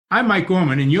I'm Mike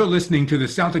Gorman, and you're listening to the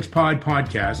CelticsPod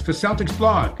podcast for Celtics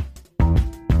Blog.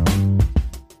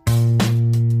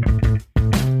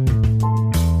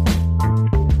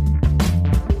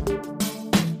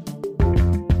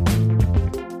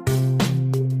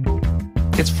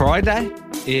 It's Friday.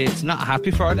 It's not a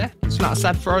happy Friday. It's not a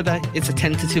sad Friday. It's a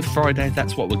tentative Friday.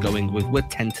 That's what we're going with. We're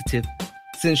tentative.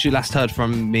 Since you last heard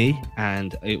from me,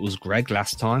 and it was Greg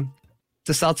last time,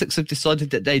 the Celtics have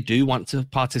decided that they do want to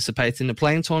participate in the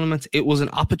play-in tournament. It was an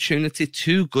opportunity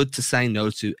too good to say no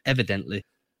to, evidently.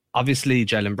 Obviously,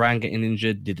 Jaylen Brown getting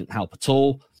injured didn't help at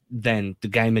all. Then the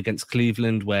game against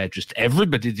Cleveland, where just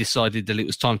everybody decided that it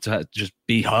was time to just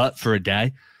be hurt for a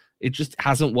day. It just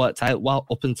hasn't worked out well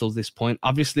up until this point.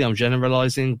 Obviously, I'm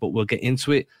generalizing, but we'll get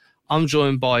into it. I'm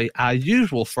joined by our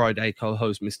usual Friday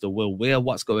co-host, Mr. Will Weir.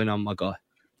 What's going on, my guy?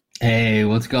 Hey,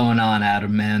 what's going on,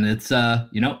 Adam, man? It's,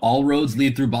 all roads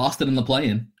lead through Boston in the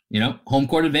play-in. Home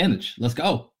court advantage. Let's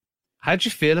go. How'd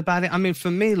you feel about it? I mean, for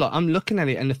me, I'm looking at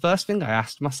it, and the first thing I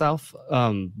asked myself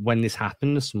when this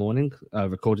happened this morning,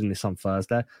 recording this on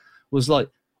Thursday, was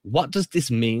what does this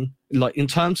mean? In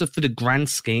terms of for the grand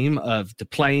scheme of the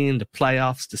play-in, the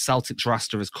playoffs, the Celtics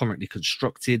roster is currently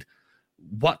constructed,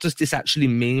 what does this actually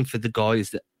mean for the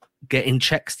guys that getting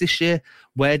checks this year?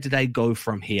 Where do they go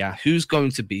from here? Who's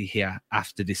going to be here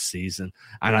after this season?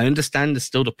 And I understand there's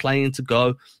still the play-in to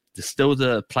go, there's still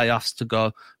the playoffs to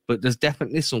go, but there's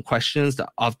definitely some questions that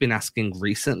I've been asking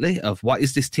recently of what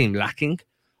is this team lacking?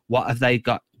 What have they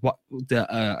got? What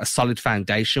a solid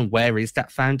foundation? Where is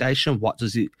that foundation? What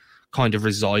does it kind of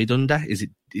reside under? Is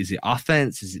it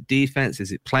offense? Is it defense?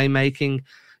 Is it playmaking?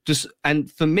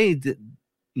 And for me,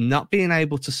 not being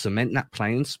able to cement that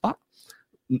playing spot,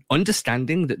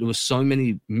 understanding that there were so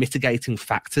many mitigating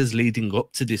factors leading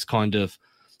up to this kind of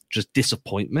just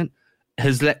disappointment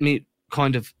has let me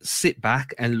kind of sit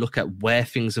back and look at where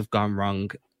things have gone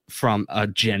wrong from a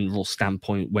general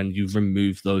standpoint when you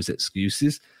remove those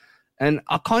excuses. And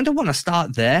I kind of want to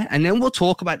start there, and then we'll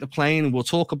talk about the plane, and we'll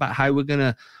talk about how we're going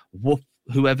to whoop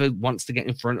whoever wants to get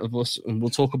in front of us, and we'll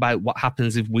talk about what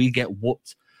happens if we get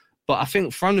whooped. But I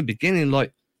think from the beginning,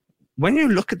 when you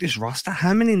look at this roster,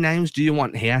 how many names do you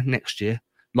want here next year?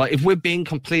 If we're being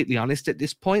completely honest at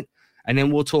this point, and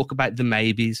then we'll talk about the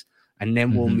maybes, and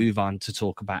then we'll move on to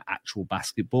talk about actual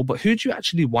basketball. But who do you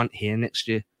actually want here next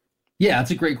year? Yeah, that's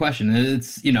a great question.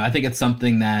 It's, I think it's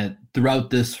something that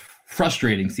throughout this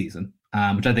frustrating season,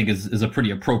 which I think is a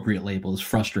pretty appropriate label, is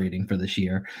frustrating for this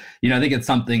year. I think it's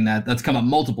something that's come up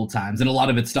multiple times. And a lot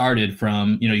of it started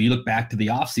from, you look back to the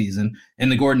offseason,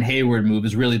 and the Gordon Hayward move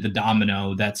is really the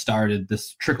domino that started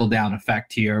this trickle-down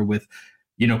effect here with,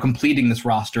 completing this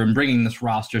roster and bringing this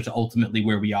roster to ultimately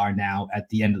where we are now at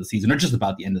the end of the season, or just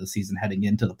about the end of the season, heading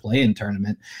into the play-in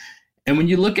tournament. And when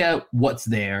you look at what's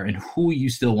there and who you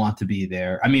still want to be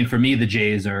there, I mean, for me, the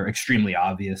Jays are extremely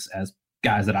obvious as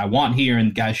guys that I want here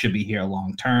and guys should be here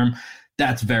long term.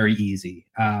 That's very easy.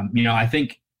 I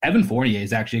think Evan Fournier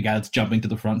is actually a guy that's jumping to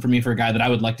the front for me, for a guy that I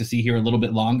would like to see here a little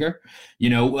bit longer.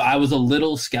 I was a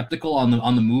little skeptical on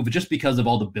the move just because of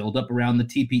all the buildup around the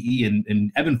TPE,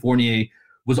 and Evan Fournier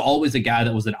was always a guy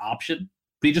that was an option,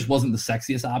 but he just wasn't the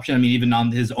sexiest option. I mean, even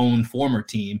on his own former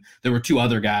team, there were two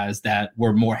other guys that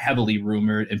were more heavily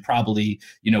rumored and probably,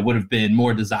 would have been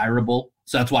more desirable.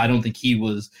 So that's why I don't think he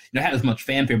was, had as much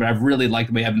fanfare, but I've really liked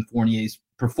the way Evan Fournier's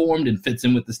performed and fits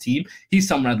in with this team. He's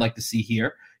someone I'd like to see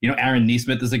here. Aaron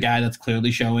Nesmith is a guy that's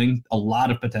clearly showing a lot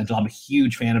of potential. I'm a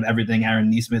huge fan of everything Aaron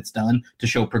Nesmith's done to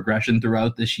show progression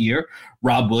throughout this year.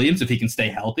 Rob Williams, if he can stay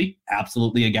healthy,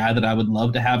 absolutely a guy that I would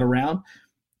love to have around.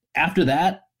 After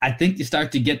that, I think you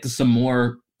start to get to some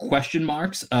more question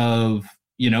marks of,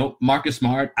 Marcus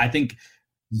Smart. I think,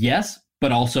 yes,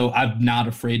 but also I'm not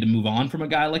afraid to move on from a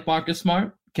guy like Marcus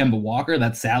Smart. Kemba Walker,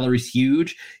 that salary's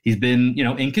huge. He's been,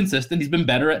 inconsistent. He's been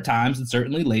better at times and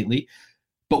certainly lately.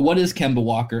 But what is Kemba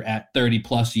Walker at 30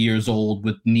 plus years old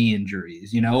with knee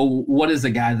injuries? What is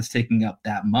a guy that's taking up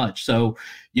that much? So,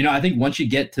 I think once you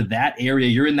get to that area,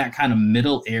 you're in that kind of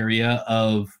middle area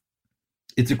of,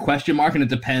 it's a question mark, and it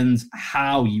depends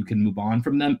how you can move on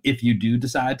from them if you do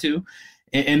decide to.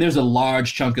 And there's a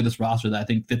large chunk of this roster that I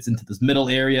think fits into this middle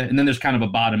area. And then there's kind of a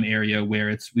bottom area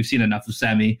where we've seen enough of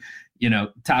Semi,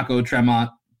 Taco, Tremont,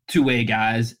 two-way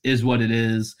guys is what it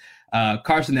is.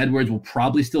 Carson Edwards will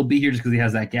probably still be here just because he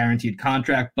has that guaranteed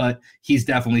contract, but he's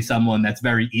definitely someone that's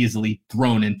very easily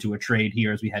thrown into a trade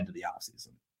here as we head to the offseason.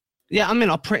 Yeah, I mean,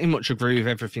 I pretty much agree with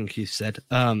everything you said.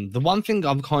 The one thing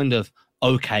I'm kind of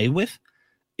okay with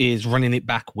is running it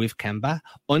back with Kemba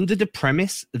under the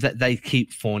premise that they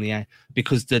keep Fournier,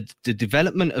 because the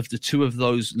development of the two of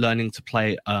those learning to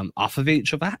play off of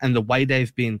each other and the way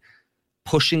they've been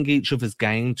pushing each other's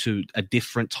game to a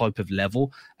different type of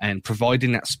level and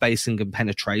providing that spacing and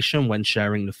penetration when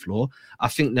sharing the floor. I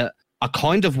think that I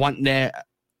kind of want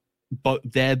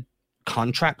their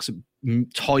contracts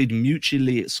tied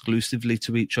mutually exclusively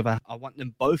to each other. I want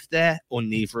them both there or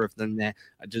neither of them there.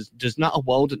 There's not a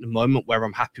world at the moment where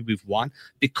I'm happy with one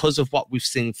because of what we've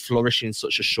seen flourish in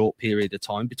such a short period of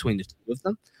time between the two of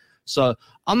them. So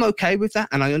I'm okay with that,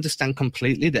 and I understand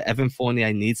completely that Evan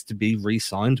Fournier needs to be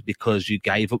re-signed because you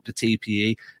gave up the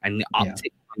TPE and the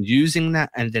uptick on using that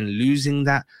and then losing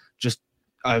that. Just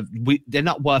they're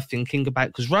not worth thinking about,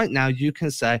 because right now you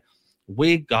can say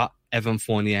we got Evan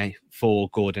Fournier for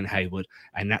Gordon Hayward,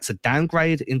 and that's a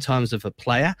downgrade in terms of a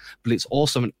player, but it's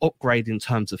also an upgrade in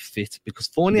terms of fit, because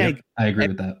Fournier, I agree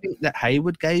with that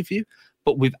Hayward gave you,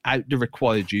 but without the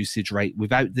required usage rate,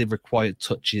 without the required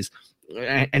touches,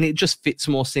 and it just fits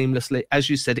more seamlessly. As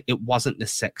you said, it wasn't the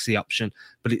sexy option,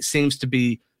 but it seems to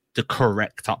be the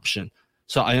correct option.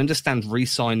 So I understand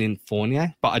re-signing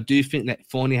Fournier, but I do think that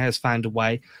Fournier has found a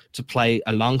way to play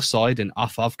alongside and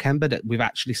off of Kemba that we've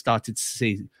actually started to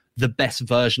see the best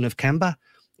version of Kemba.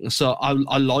 So I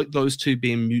like those two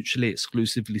being mutually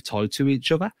exclusively tied to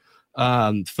each other.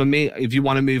 For me, if you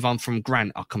want to move on from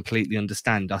Grant, I completely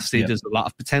understand. I see there's a lot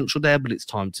of potential there, but it's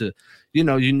time to,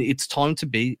 it's time to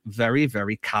be very,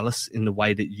 very callous in the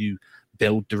way that you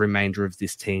build the remainder of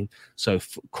this team. So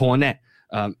Cornet,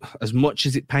 as much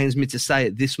as it pains me to say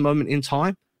at this moment in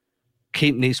time,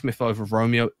 keep Neesmith over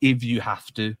Romeo if you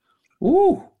have to.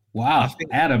 Ooh, wow,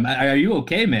 Adam, are you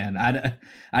okay, man?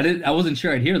 I wasn't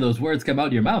sure I'd hear those words come out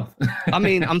of your mouth. I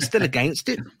mean, I'm still against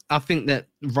it. I think that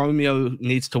Romeo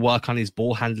needs to work on his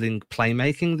ball handling,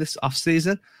 playmaking this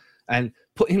offseason, and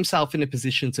put himself in a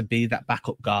position to be that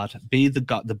backup guard, be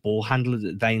the ball handler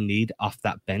that they need off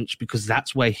that bench, because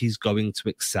that's where he's going to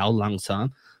excel long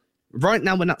term. Right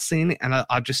now, we're not seeing it, and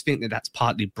I just think that that's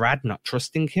partly Brad not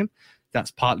trusting him.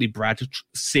 That's partly Brad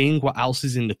seeing what else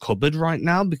is in the cupboard right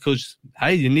now, because,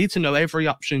 hey, you need to know every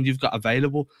option you've got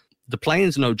available. The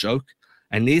playing's no joke,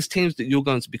 and these teams that you're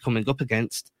going to be coming up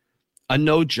against are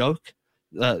no joke.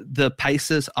 The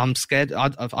Pacers, I'm scared.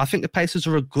 I think the Pacers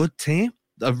are a good team,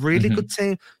 a really good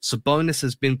team. Sabonis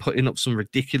has been putting up some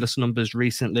ridiculous numbers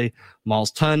recently.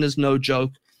 Miles Turner's no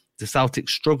joke. The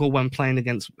Celtics struggle when playing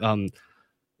against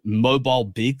mobile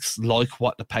bigs like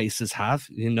what the Pacers have,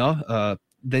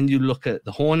 Then you look at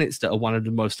the Hornets, that are one of the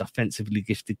most offensively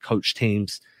gifted coach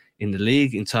teams in the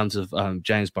league in terms of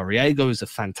James Borrego is a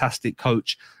fantastic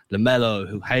coach,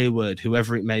 LaMelo, Hayward,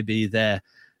 whoever it may be there.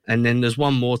 And then there's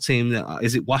one more team that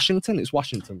is it Washington? It's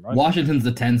Washington, right? Washington's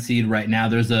the 10 seed right now.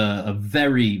 There's a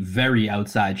very, very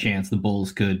outside chance the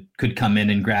Bulls could come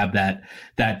in and grab that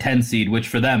 10 seed, which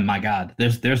for them, my God,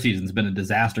 their season's been a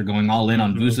disaster, going all in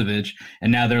on Vucevic,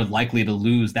 and now they're likely to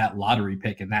lose that lottery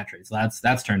pick in that trade. So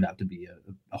that's turned out to be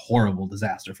a horrible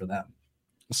disaster for them.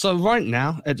 So right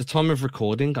now, at the time of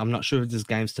recording, I'm not sure if there's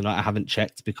games tonight. I haven't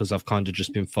checked because I've kind of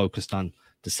just been focused on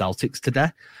the Celtics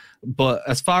today. But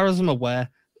as far as I'm aware,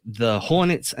 the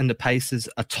Hornets and the Pacers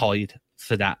are tied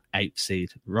for that 8th seed,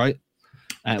 right?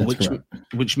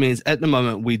 Which means at the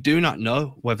moment we do not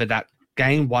know whether that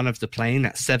game one of the playing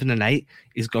at 7 and 8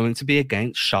 is going to be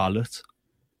against Charlotte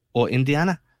or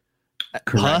Indiana.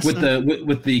 Correct.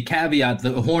 With the caveat,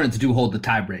 the Hornets do hold the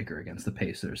tiebreaker against the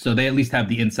Pacers, so they at least have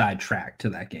the inside track to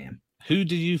that game. Who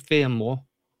do you fear more?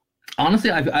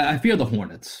 Honestly, I fear the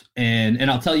Hornets, and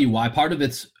I'll tell you why. Part of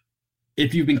it's,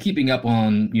 if you've been keeping up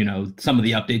on, some of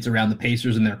the updates around the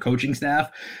Pacers and their coaching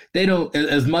staff, they don't,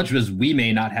 as much as we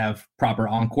may not have proper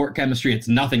on-court chemistry, it's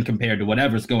nothing compared to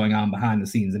whatever's going on behind the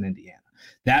scenes in Indiana.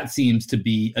 That seems to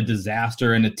be a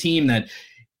disaster, and a team that,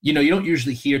 you don't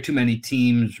usually hear too many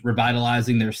teams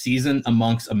revitalizing their season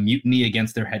amongst a mutiny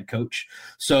against their head coach.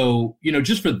 So,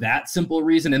 just for that simple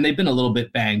reason, and they've been a little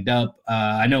bit banged up.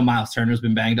 I know Miles Turner's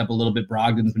been banged up a little bit.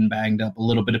 Brogdon's been banged up a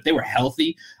little bit. If they were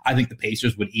healthy, I think the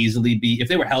Pacers would easily be, if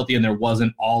they were healthy and there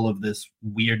wasn't all of this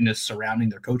weirdness surrounding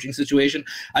their coaching situation,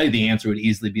 I think the answer would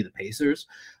easily be the Pacers.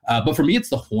 But for me, it's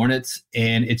the Hornets.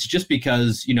 And it's just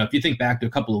because, if you think back to a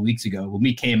couple of weeks ago when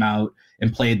we came out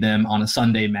and played them on a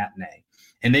Sunday matinee,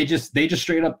 and they just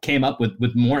straight up came up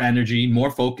with more energy, more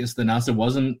focus than us. It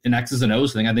wasn't an X's and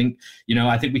O's thing. I think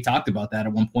we talked about that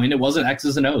at one point. It wasn't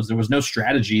X's and O's. There was no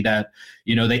strategy that,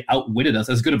 they outwitted us.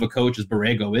 As good of a coach as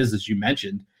Borrego is, as you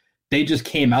mentioned, they just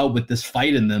came out with this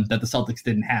fight in them that the Celtics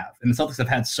didn't have. And the Celtics have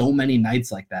had so many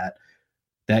nights like that,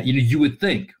 you would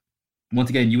think, once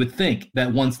again, you would think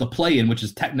that once the play-in, which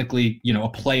is technically, a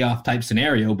playoff type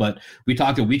scenario, but we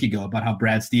talked a week ago about how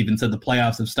Brad Stevens said the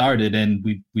playoffs have started and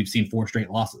we've seen 4 straight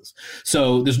losses.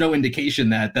 So there's no indication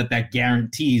that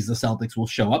guarantees the Celtics will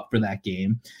show up for that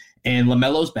game. And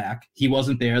LaMelo's back. He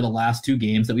wasn't there the last 2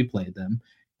 games that we played them.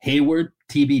 Hayward,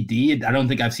 TBD. I don't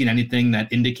think I've seen anything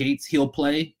that indicates he'll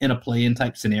play in a play-in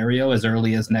type scenario as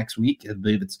early as next week. I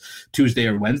believe it's Tuesday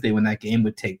or Wednesday when that game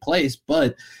would take place.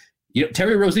 But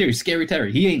Terry Rozier, scary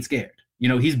Terry. He ain't scared.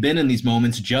 He's been in these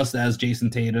moments just as Jason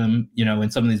Tatum,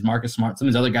 and some of these Marcus Smart, some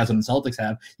of these other guys on the Celtics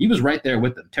have. He was right there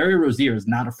with them. Terry Rozier is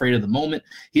not afraid of the moment.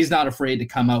 He's not afraid to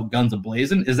come out guns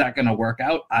a-blazing. Is that going to work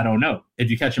out? I don't know. If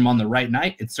you catch him on the right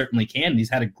night, it certainly can. He's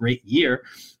had a great year.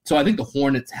 So I think the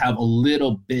Hornets have a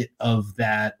little bit of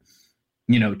that,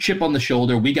 chip on the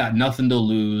shoulder. We got nothing to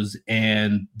lose.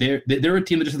 And they're a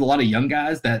team that just has a lot of young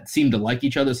guys that seem to like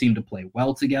each other, seem to play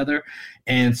well together.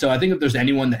 And so I think if there's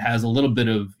anyone that has a little bit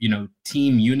of,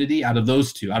 team unity out of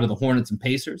those two, out of the Hornets and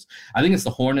Pacers, I think it's the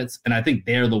Hornets. And I think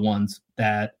they're the ones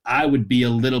that I would be a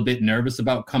little bit nervous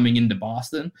about coming into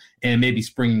Boston and maybe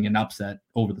springing an upset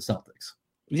over the Celtics.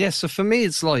 Yeah, so for me,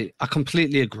 it's like, I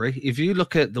completely agree. If you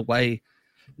look at the way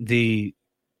the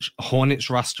Hornets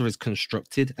roster is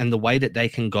constructed and the way that they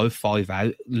can go 5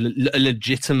 out, a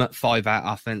legitimate 5 out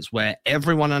offense where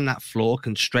everyone on that floor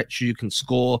can stretch you, can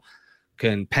score,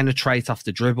 can penetrate off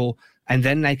the dribble, and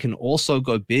then they can also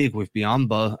go big with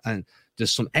Biyombo. And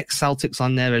there's some ex-Celtics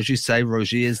on there, as you say.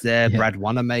 Rozier's there, yeah. Brad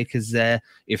Wanamaker's there.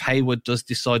 If Hayward does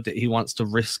decide that he wants to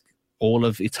risk all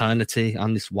of eternity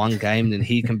on this one game, then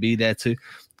he can be there too.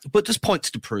 But there's points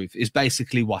to prove is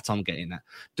basically what I'm getting at.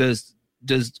 There's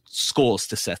scores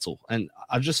to settle. And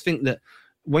I just think that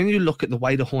when you look at the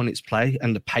way the Hornets play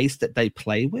and the pace that they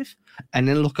play with, and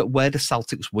then look at where the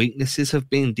Celtics' weaknesses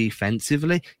have been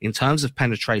defensively in terms of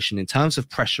penetration, in terms of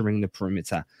pressuring the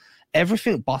perimeter,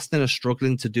 everything Boston is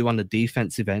struggling to do on the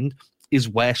defensive end is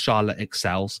where Charlotte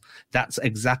excels. That's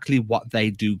exactly what they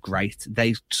do great.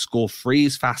 They score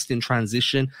threes fast in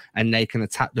transition and they can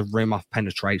attack the rim off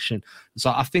penetration.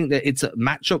 So I think that it's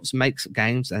matchups makes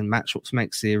games and matchups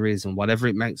make series, and whatever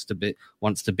it wants to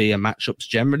be a matchup's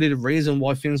generally the reason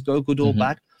why things go good or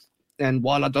bad. And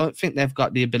while I don't think they've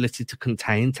got the ability to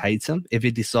contain Tatum, if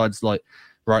he decides like,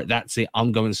 right, that's it,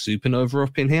 I'm going supernova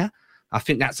up in here, I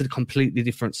think that's a completely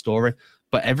different story.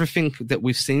 But everything that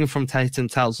we've seen from Tatum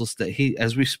tells us that he,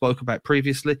 as we spoke about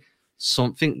previously,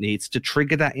 something needs to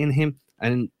trigger that in him.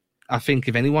 And I think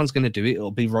if anyone's going to do it,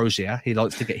 it'll be Rozier. He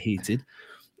likes to get heated.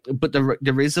 But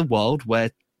there is a world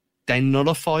where they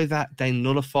nullify that. They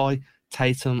nullify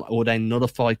Tatum, or they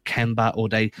nullify Kemba, or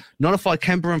they nullify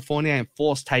Kemba and Fournier and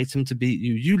force Tatum to beat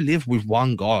you. You live with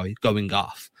one guy going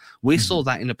off. We saw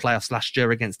that in the playoffs last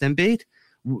year against Embiid.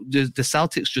 The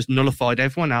Celtics just nullified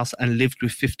everyone else and lived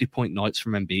with 50-point nights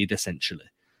from Embiid, essentially.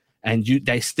 And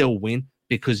they still win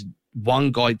because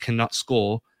one guy cannot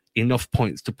score enough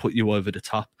points to put you over the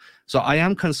top. So I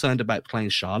am concerned about playing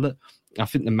Charlotte. I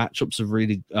think the matchups are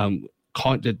really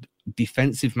kind of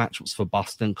defensive matchups for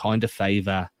Boston kind of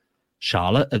favor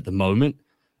Charlotte at the moment.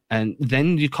 And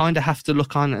then you kind of have to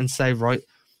look on and say, right,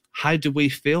 how do we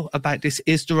feel about this?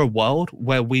 Is there a world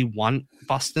where we want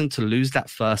Boston to lose that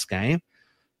first game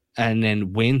and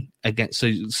then win against?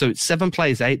 So it's 7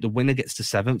 plays 8, the winner gets the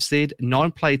 7th seed.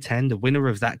 9 play 10, the winner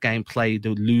of that game play the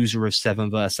loser of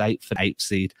 7 versus 8 for the 8th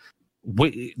seed.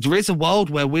 There is a world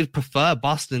where we'd prefer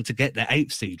Boston to get the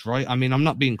 8th seed, right? I mean, I'm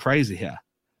not being crazy here.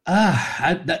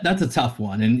 That's a tough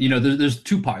one. And, there's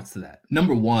 2 parts to that.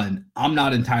 Number one, I'm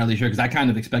not entirely sure because I kind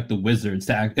of expect the Wizards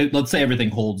to act. Let's say everything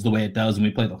holds the way it does and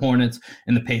we play the Hornets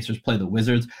and the Pacers play the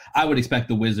Wizards. I would expect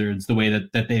the Wizards, the way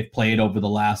that they've played over the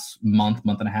last month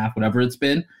and a half, whatever it's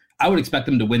been, I would expect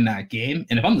them to win that game.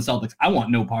 And if I'm the Celtics, I want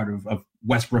no part of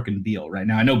Westbrook and Beal right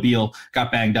now. I know Beal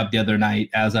got banged up the other night,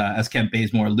 as Kent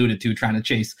Bazemore alluded to, trying to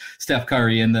chase Steph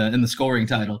Curry in the scoring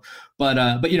title. But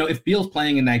if Beal's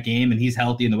playing in that game and he's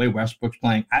healthy and the way Westbrook's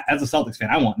playing, as a Celtics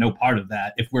fan, I want no part of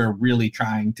that. If we're really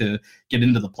trying to get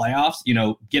into the playoffs,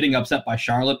 getting upset by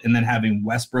Charlotte and then having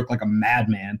Westbrook like a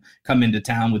madman come into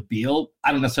town with Beal,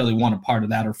 I don't necessarily want a part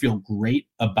of that or feel great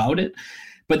about it.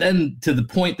 But then to the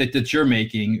point that you're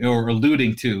making or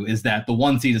alluding to is that the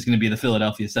 1 seed is going to be the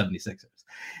Philadelphia 76ers.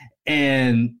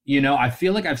 And, I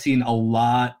feel like I've seen a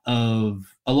lot of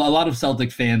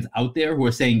Celtic fans out there who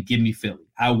are saying, give me Philly.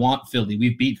 I want Philly.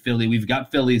 We've beat Philly. We've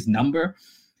got Philly's number.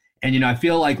 And, I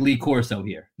feel like Lee Corso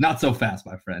here. Not so fast,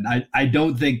 my friend. I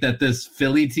don't think that this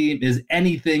Philly team is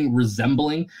anything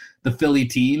resembling the Philly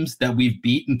teams that we've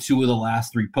beaten 2 of the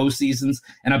last 3 postseasons.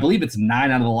 And I believe it's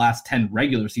 9 out of the last 10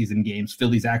 regular season games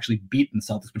Philly's actually beaten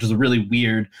Celtics, which is a really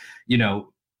weird,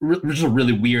 which is a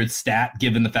really weird stat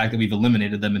given the fact that we've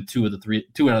eliminated them in 2 out of the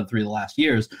 3 of the last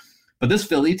years. But this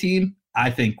Philly team, I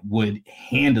think would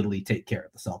handily take care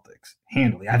of the Celtics.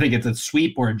 Handily. I think it's a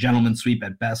sweep or a gentleman's sweep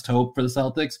at best hope for the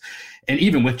Celtics. And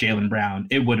even with Jaylen Brown,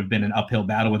 it would have been an uphill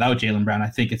battle. Without Jaylen Brown, I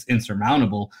think it's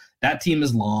insurmountable. That team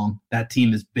is long. That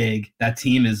team is big. That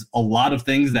team is a lot of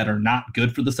things that are not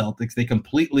good for the Celtics. They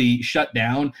completely shut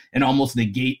down and almost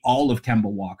negate all of Kemba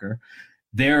Walker.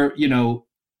 They're,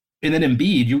 and then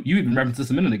Embiid, you even referenced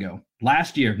this a minute ago.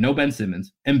 Last year, no Ben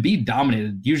Simmons. Embiid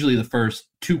dominated usually the first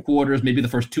 2 quarters, maybe the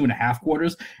first 2.5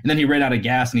 quarters, and then he ran out of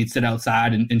gas and he'd sit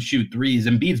outside and shoot threes.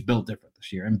 Embiid's built different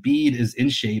this year. Embiid is in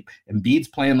shape. Embiid's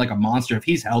playing like a monster. If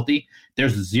he's healthy,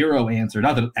 there's zero answer.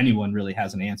 Not that anyone really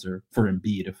has an answer for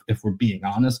Embiid, if we're being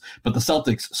honest, but the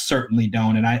Celtics certainly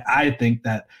don't. And I think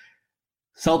that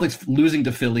Celtics losing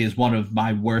to Philly is one of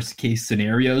my worst case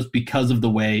scenarios because of the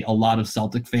way a lot of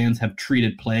Celtic fans have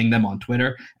treated playing them on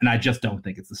Twitter, and I just don't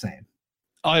think it's the same.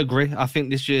 I agree. I think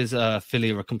this year's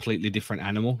Philly are a completely different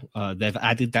animal. They've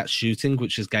added that shooting,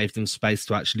 which has gave them space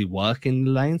to actually work in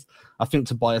the lanes. I think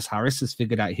Tobias Harris has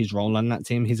figured out his role on that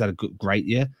team. He's had a great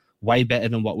year, way better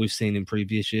than what we've seen in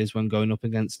previous years when going up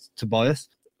against Tobias.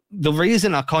 The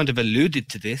reason I kind of alluded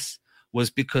to this was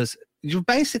because you're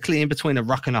basically in between a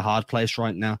rock and a hard place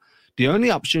right now. The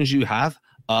only options you have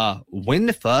are win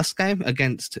the first game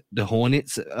against the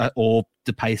Hornets or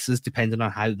the Pacers, depending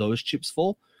on how those chips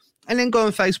fall, and then go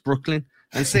and face Brooklyn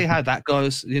and see how that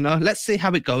goes. Let's see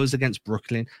how it goes against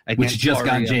Brooklyn. Which just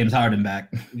got James Harden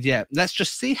back. Yeah, let's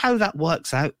just see how that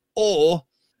works out. Or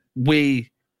we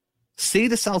see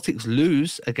the Celtics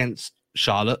lose against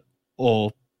Charlotte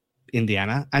or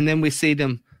Indiana, and then we see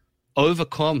them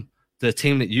overcome the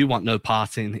team that you want no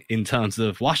part in terms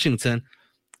of Washington,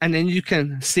 and then you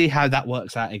can see how that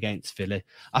works out against Philly.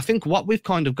 I think what we've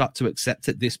kind of got to accept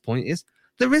at this point is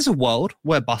there is a world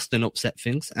where Boston upset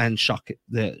things and shock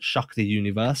the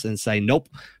universe and say, nope,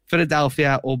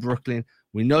 Philadelphia or Brooklyn,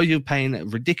 we know you're paying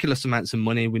ridiculous amounts of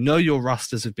money. We know your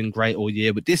rosters have been great all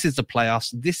year, but this is the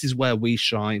playoffs. This is where we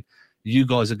shine. You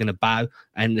guys are going to bow,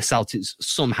 and the Celtics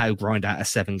somehow grind out a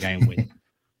 7-game win.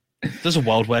 There's a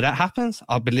world where that happens.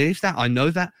 I believe that. I know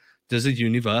that. There's a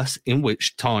universe in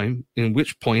which point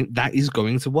that is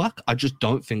going to work. I just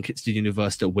don't think it's the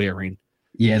universe that we're in.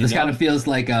 Yeah, this kind of feels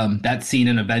like that scene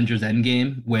in Avengers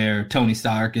Endgame where Tony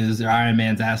Stark or Iron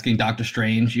Man's asking Doctor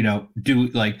Strange,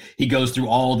 he goes through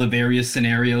all the various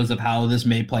scenarios of how this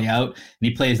may play out. And he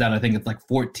plays out, I think it's like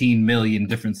 14 million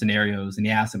different scenarios. And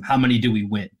he asks him, how many do we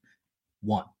win?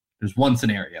 1. There's one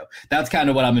scenario. That's kind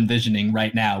of what I'm envisioning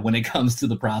right now when it comes to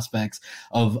the prospects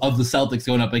of the Celtics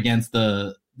going up against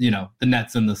the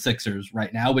Nets and the Sixers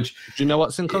right now. Which, do you know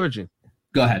what's encouraging?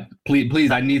 Go ahead,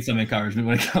 please. I need some encouragement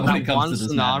when it comes to this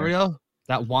scenario.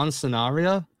 That one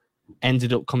scenario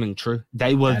ended up coming true.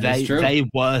 They were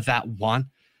that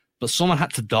one, but someone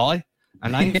had to die.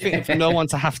 And I ain't fitting for no one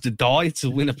to have to die to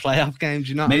win a playoff game. Do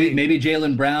you know? Maybe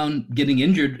Jaylen Brown getting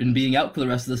injured and being out for the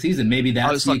rest of the season. Maybe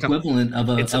that's the equivalent of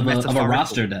a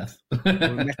roster death.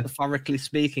 Metaphorically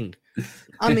speaking,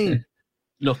 I mean,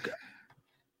 look.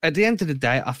 At the end of the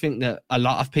day, I think that a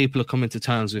lot of people are coming to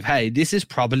terms with, hey, this is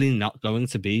probably not going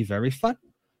to be very fun.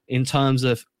 In terms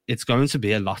of, it's going to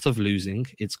be a lot of losing.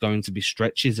 It's going to be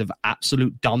stretches of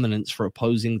absolute dominance for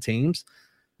opposing teams.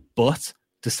 But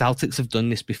the Celtics have done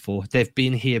this before. They've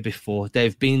been here before.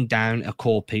 They've been down a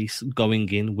core piece going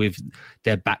in with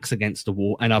their backs against the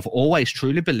wall. And I've always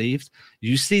truly believed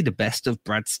you see the best of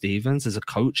Brad Stevens as a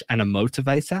coach and a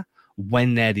motivator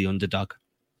when they're the underdog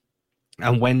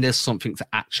and when there's something to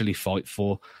actually fight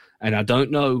for. And I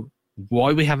don't know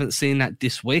why we haven't seen that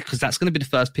this week, because that's going to be the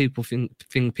first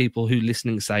thing people who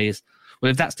listening say is,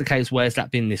 well, if that's the case, where's that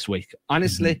been this week?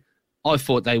 Honestly, I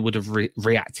thought they would have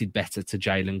reacted better to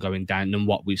Jaylen going down than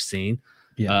what we've seen.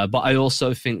 Yeah. But I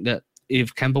also think that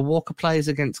if Kemba Walker plays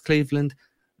against Cleveland,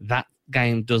 that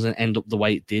game doesn't end up the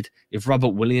way it did. If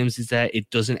Robert Williams is there, it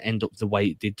doesn't end up the way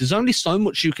it did. There's only so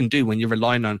much you can do when you're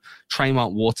relying on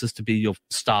Tremont Waters to be your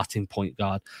starting point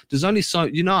guard. There's only so,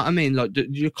 you know what I mean? Like,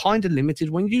 you're kind of limited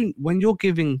when you're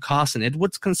giving Carson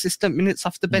Edwards consistent minutes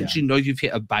off the bench. Yeah. You know you've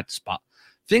hit a bad spot.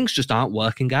 Things just aren't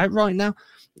working out right now.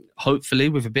 Hopefully,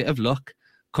 with a bit of luck,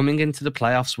 coming into the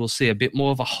playoffs, we'll see a bit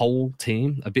more of a whole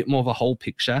team, a bit more of a whole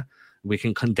picture. We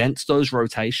can condense those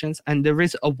rotations, and there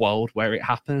is a world where it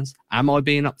happens. Am I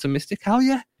being optimistic? Hell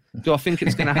yeah. Do I think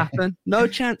it's going to happen? No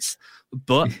chance.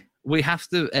 But we have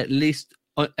to at least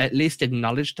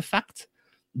acknowledge the fact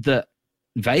that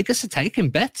Vegas are taking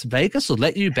bets. Vegas will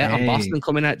let you bet on Boston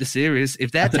coming out the series.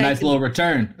 If that's a nice little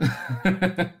return.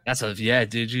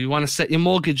 Dude. You want to set your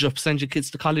mortgage up, send your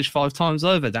kids to college 5 times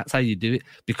over. That's how you do it,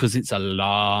 because it's a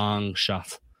long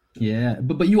shot. Yeah,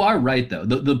 but you are right though.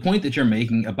 The point that you're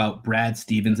making about Brad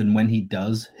Stevens and when he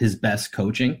does his best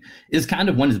coaching is kind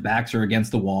of when his backs are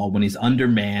against the wall, when he's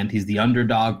undermanned, he's the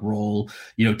underdog role,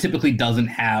 typically doesn't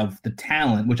have the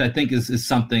talent, which I think is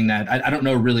something that I don't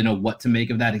really know what to make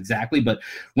of that exactly, but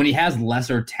when he has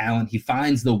lesser talent, he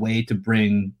finds the way to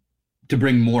bring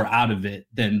more out of it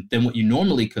than what you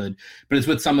normally could. But it's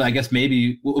with some, I guess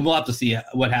maybe we'll have to see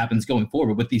what happens going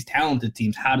forward with these talented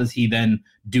teams. How does he then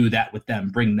do that with them,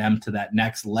 bring them to that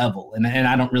next level? And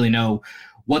I don't really know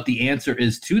what the answer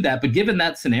is to that. But given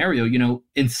that scenario,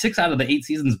 in 6 out of the 8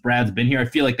 seasons Brad's been here, I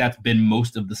feel like that's been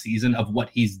most of the season of what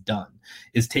he's done,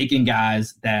 is taking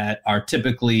guys that are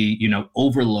typically,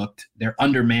 overlooked. They're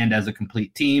undermanned as a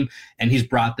complete team, and he's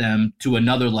brought them to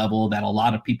another level that a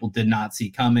lot of people did not see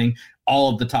coming.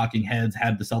 All of the talking heads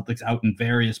had the Celtics out in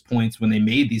various points when they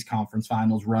made these conference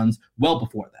finals runs well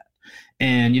before that.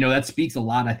 And, that speaks a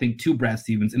lot, I think, to Brad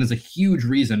Stevens, and is a huge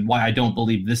reason why I don't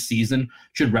believe this season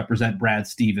should represent Brad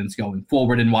Stevens going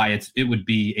forward, and why it would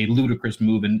be a ludicrous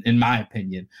move, in my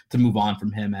opinion, to move on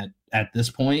from him at this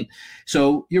point.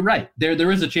 So you're right.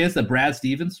 There is a chance that Brad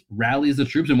Stevens rallies the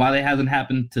troops, and why that hasn't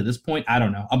happened to this point, I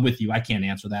don't know. I'm with you. I can't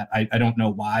answer that. I don't know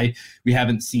why we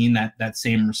haven't seen that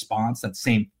same response, that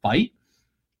same fight.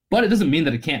 But it doesn't mean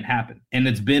that it can't happen. And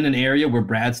it's been an area where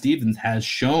Brad Stevens has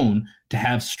shown to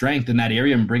have strength in that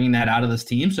area and bringing that out of this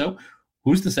team. So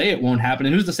who's to say it won't happen?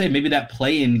 And who's to say maybe that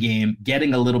play-in game,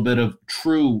 getting a little bit of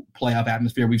true playoff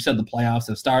atmosphere. We've said the playoffs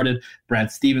have started. Brad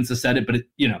Stevens has said it, but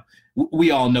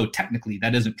we all know technically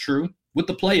that isn't true. With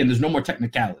the play-in, there's no more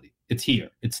technicality. It's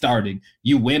here. It's starting.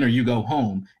 You win or you go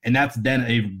home. And that's then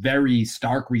a very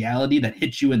stark reality that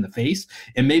hits you in the face.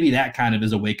 And maybe that kind of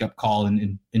is a wake-up call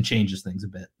and changes things a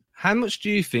bit. How much do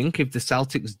you think, if the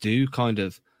Celtics do kind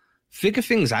of figure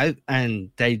things out and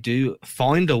they do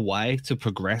find a way to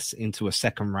progress into a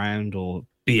second round or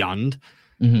beyond,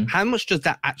 how much does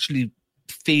that actually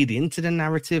feed into the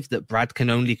narrative that Brad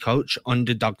can only coach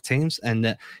underdog teams and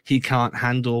that he can't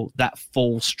handle that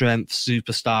full strength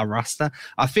superstar roster?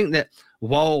 I think that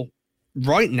while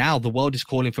right now the world is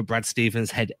calling for Brad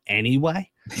Stevens' head anyway,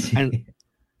 and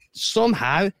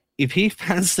somehow if he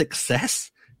finds success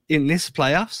in this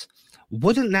playoffs,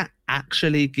 wouldn't that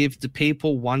actually give the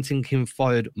people wanting him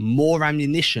fired more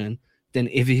ammunition than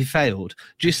if he failed?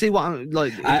 Do you see what I'm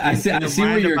like? I see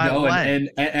where you're going,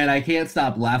 and I can't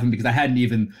stop laughing because I hadn't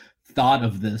even thought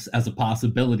of this as a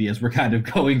possibility as we're kind of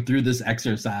going through this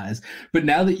exercise. But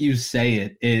now that you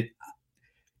say it,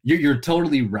 you're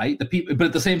totally right. But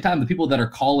at the same time, the people that are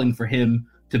calling for him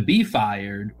to be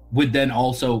fired would then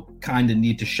also kind of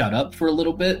need to shut up for a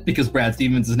little bit, because Brad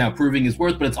Stevens is now proving his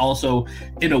worth, but it's also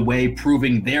in a way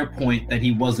proving their point that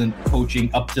he wasn't coaching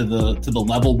up to the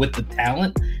level with the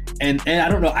talent. And I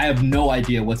don't know, I have no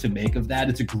idea what to make of that.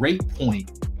 It's a great point.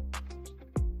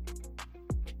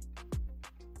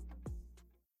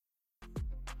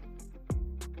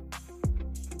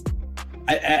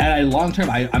 Long term,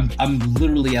 I'm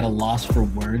literally at a loss for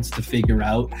words to figure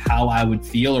out how I would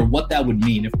feel or what that would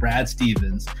mean if Brad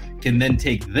Stevens can then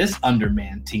take this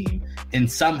undermanned team and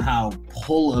somehow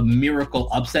pull a miracle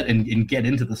upset and get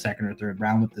into the second or third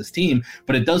round with this team.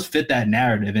 But it does fit that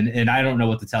narrative, and I don't know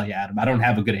what to tell you, Adam. I don't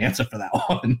have a good answer for that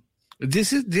one.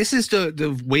 This is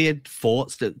the weird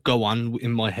thoughts that go on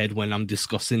in my head when I'm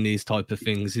discussing these type of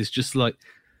things. It's just like,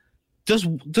 does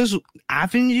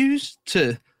avenues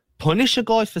to punish a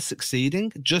guy for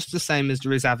succeeding just the same as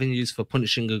there is avenues for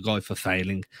punishing a guy for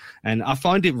failing? And I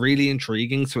find it really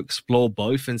intriguing to explore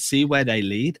both and see where they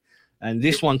lead. And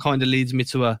this one kind of leads me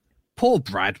to a poor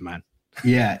Brad, man.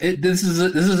 Yeah, this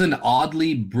is an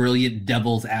oddly brilliant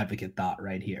devil's advocate thought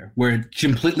right here, where it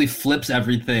completely flips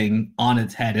everything on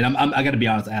its head. And I got to be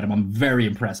honest, Adam, I'm very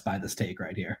impressed by this take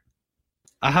right here.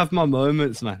 I have my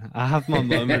moments, man. I have my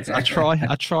moments. I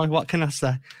try. What can I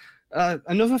say?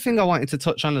 Another thing I wanted to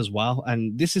touch on as well,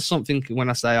 and this is something when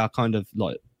I say I kind of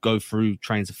like go through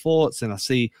trains of thoughts and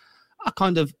I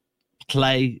kind of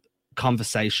play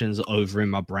conversations over in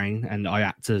my brain and I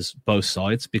act as both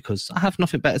sides because I have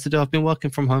nothing better to do. I've been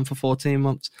working from home for 14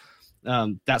 months.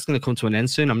 That's going to come to an end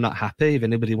soon. I'm not happy. If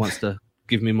anybody wants to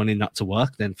give me money not to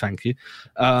work, then thank you.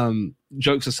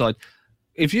 Jokes aside,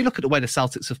 if you look at the way the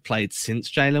Celtics have played since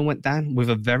Jalen went down, with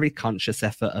a very conscious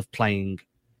effort of playing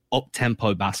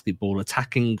up-tempo basketball,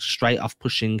 attacking straight off,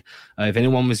 pushing. If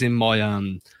anyone was in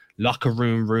my locker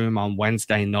room on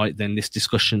Wednesday night, then this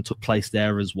discussion took place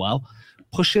there as well.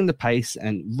 Pushing the pace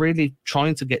and really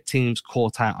trying to get teams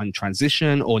caught out on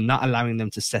transition or not allowing them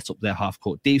to set up their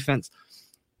half-court defense.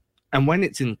 And when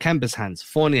it's in Kemba's hands,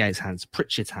 Fournier's hands,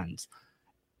 Pritchard's hands,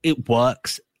 it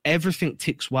works everything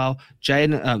ticks well.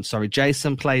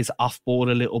 Jason plays off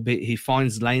ball a little bit. He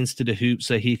finds lanes to the hoop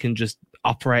so he can just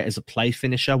operate as a play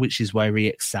finisher, which is where he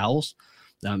excels.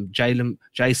 Jason,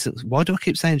 why do I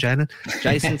keep saying Jalen?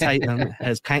 Jason Tatum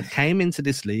came into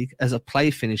this league as a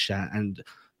play finisher and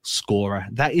scorer.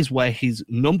 That is where his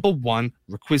number one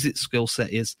requisite skill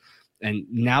set is. And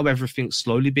now everything's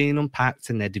slowly being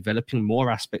unpacked and they're developing more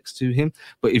aspects to him.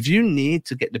 But if you need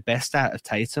to get the best out of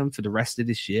Tatum for the rest of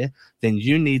this year, then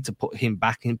you need to put him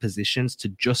back in positions to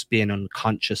just be an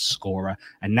unconscious scorer.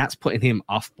 And that's putting him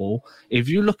off ball. If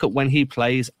you look at when he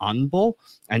plays on ball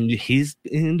and he's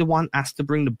in the one asked to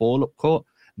bring the ball up court,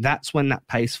 that's when that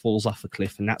pace falls off a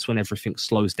cliff. And that's when everything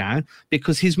slows down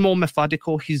because he's more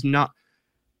methodical. He's not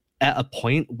at a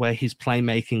point where his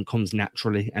playmaking comes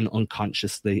naturally and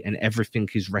unconsciously and everything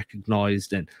is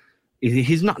recognized and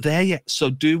he's not there yet.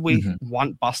 So do we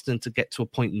want Boston to get to a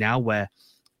point now where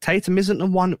Tatum isn't the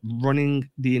one running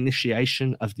the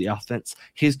initiation of the offense?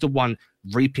 He's the one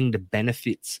reaping the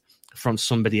benefits from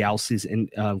somebody else's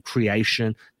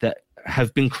creation that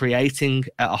have been creating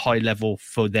at a high level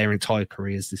for their entire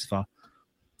careers this far.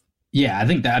 Yeah, I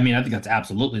think that's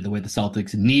absolutely the way the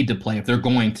Celtics need to play if they're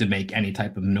going to make any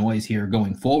type of noise here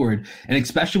going forward. And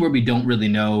especially where we don't really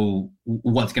know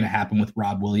what's going to happen with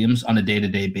Rob Williams on a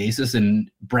day-to-day basis. And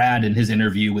Brad, in his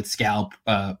interview with Scalp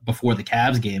before the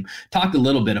Cavs game, talked a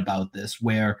little bit about this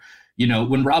where, you know,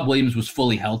 when Rob Williams was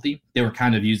fully healthy, they were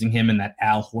kind of using him in that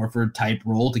Al Horford type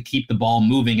role to keep the ball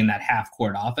moving in that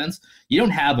half-court offense. You don't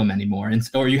have him anymore,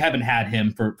 or you haven't had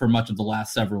him for much of the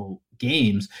last several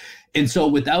games. And so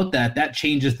without that, that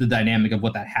changes the dynamic of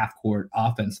what that half-court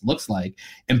offense looks like.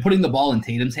 And putting the ball in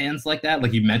Tatum's hands like that,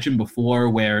 like you mentioned before,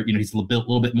 where, you know, he's a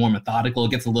little bit more methodical,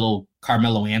 it gets a little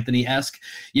Carmelo Anthony-esque,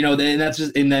 you know, then that's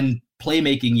just, and then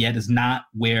playmaking yet is not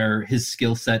where his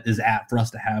skill set is at for us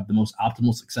to have the most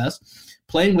optimal success.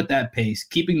 Playing with that pace,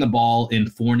 keeping the ball in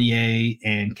Fournier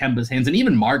and Kemba's hands, and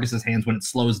even Marcus's hands when it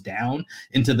slows down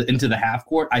into the half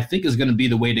court, I think is going to be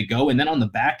the way to go. And then on the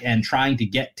back end, trying to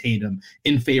get Tatum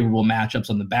in favorable matchups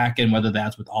on the back end, whether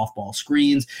that's with off-ball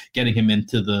screens, getting him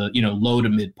into the, you know, low to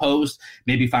mid post,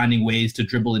 maybe finding ways to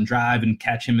dribble and drive and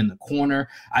catch him in the corner.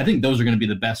 I think those are going to be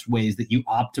the best ways that you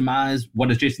optimize what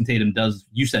does Jason Tatum does.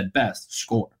 You said best,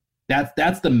 score.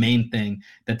 That's the main thing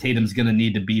that Tatum's going to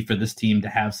need to be for this team to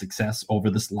have success over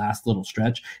this last little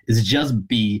stretch, is just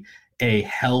be a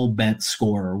hell-bent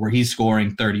scorer where he's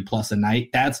scoring 30 plus a night.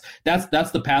 That's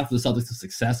the path of the Celtics to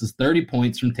success, is 30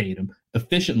 points from Tatum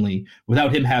efficiently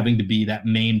without him having to be that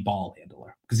main ball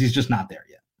handler, because he's just not there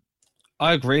yet.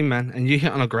 I agree, man. And you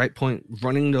hit on a great point.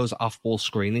 Running those off-ball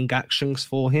screening actions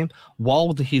for him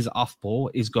while his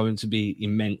off-ball is going to be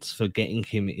immense for getting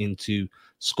him into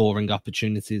scoring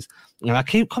opportunities. And I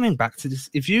keep coming back to this.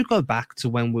 If you go back to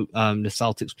when the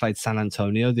Celtics played San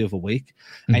Antonio the other week,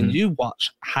 and you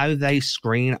watch how they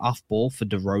screen off-ball for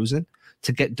DeRozan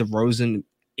to get DeRozan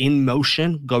in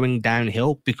motion going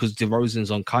downhill, because DeRozan's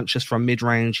unconscious from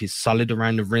mid-range, he's solid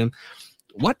around the rim.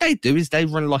 What they do is they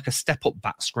run like a step-up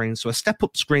back screen. So a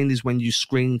step-up screen is when you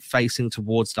screen facing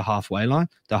towards the halfway line,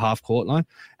 the half-court line.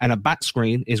 And a back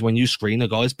screen is when you screen a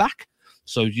guy's back.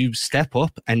 So you step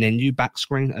up and then you back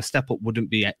screen. A step-up wouldn't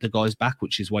be at the guy's back,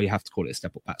 which is why you have to call it a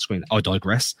step-up back screen. I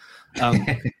digress.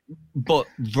 But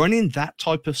running that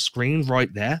type of screen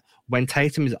right there, when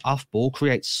Tatum is off ball,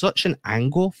 creates such an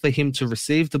angle for him to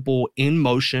receive the ball in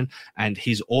motion, and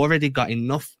he's already got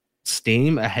enough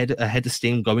steam ahead of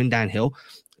steam going downhill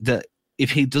that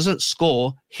if he doesn't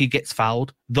score, he gets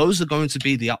fouled. Those are going to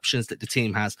be the options that the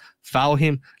team has. Foul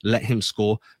him, let him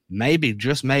score. Maybe,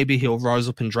 just maybe, he'll rise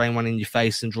up and drain one in your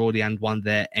face and draw the and one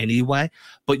there anyway.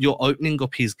 But you're opening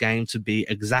up his game to be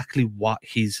exactly what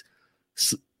his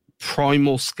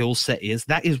primal skill set is.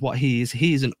 That is what he is.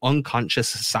 He is an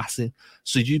unconscious assassin.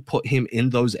 So you put him in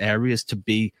those areas to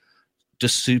be the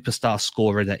superstar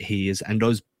scorer that he is. And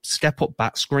those step-up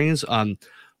back screens, and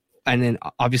then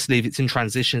obviously if it's in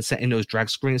transition, setting those drag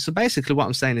screens. So basically what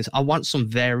I'm saying is I want some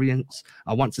variance.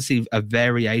 I want to see a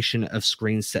variation of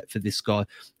screen set for this guy.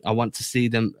 I want to see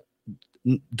them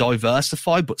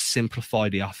diversify but simplify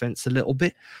the offense a little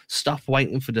bit. Stop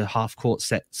waiting for the half-court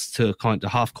sets to the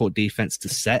half-court defense to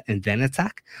set and then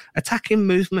attack. Attack in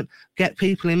movement. Get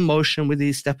people in motion with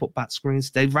these step-up back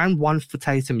screens. They ran one for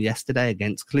Tatum yesterday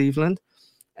against Cleveland,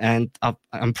 and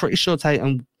I'm pretty sure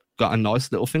Tatum got a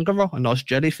nice little finger roll, a nice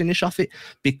jelly finish off it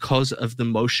because of the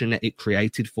motion that it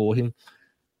created for him.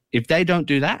 If they don't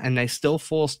do that and they still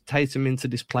force Tatum into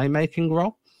this playmaking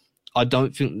role, I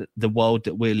don't think that the world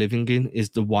that we're living in is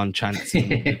the one chance.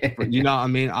 You know what I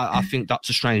mean? I think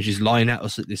Dr. Strange is lying at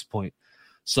us at this point.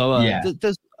 So Yeah.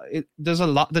 there's a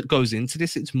lot that goes into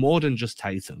this. It's more than just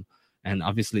Tatum, and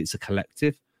obviously it's a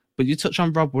collective. But you touch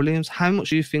on Rob Williams. How much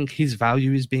do you think his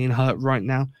value is being hurt right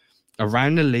now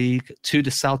around the league, to the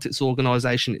Celtics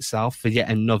organization itself, for yet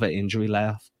another injury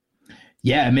layoff?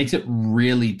 Yeah, it makes it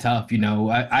really tough.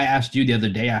 I asked you the other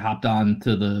day, I hopped on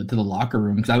to the locker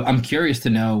room because I'm curious to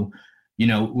know,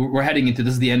 we're heading into,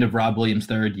 this is the end of Rob Williams'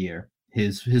 third year.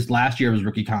 His last year of his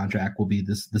rookie contract will be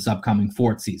this upcoming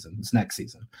fourth season, this next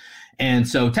season. And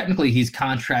so technically he's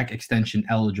contract extension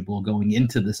eligible going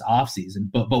into this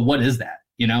offseason. But what is that?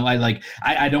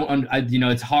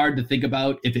 It's hard to think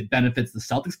about if it benefits the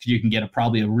Celtics, because you can get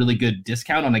probably a really good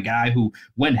discount on a guy who,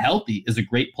 when healthy, is a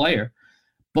great player.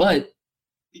 But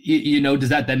does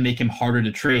that then make him harder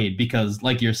to trade? Because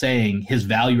like you're saying, his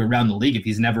value around the league, if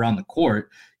he's never on the court,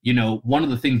 one of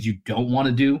the things you don't want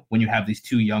to do when you have these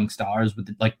two young stars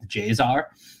like the Jays are,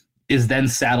 is then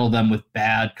saddle them with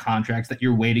bad contracts that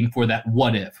you're waiting for that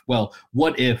what if. Well,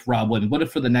 what if Rob Williams, what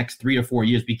if for the next 3 or 4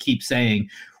 years we keep saying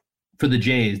for the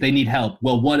Jays, they need help.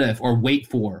 Well, what if, or wait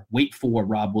for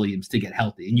Rob Williams to get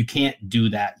healthy. And you can't do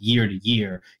that year to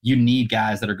year. You need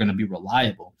guys that are going to be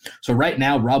reliable. So right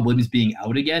now, Rob Williams being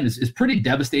out again is pretty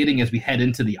devastating as we head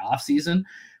into the offseason.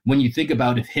 When you think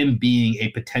about if him being a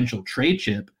potential trade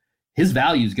chip, his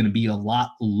value is going to be a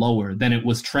lot lower than it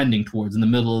was trending towards in the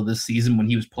middle of this season when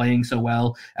he was playing so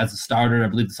well as a starter. I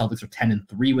believe the Celtics are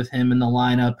 10-3 with him in the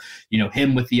lineup.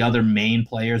 Him with the other main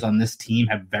players on this team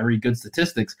have very good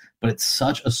statistics, but it's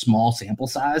such a small sample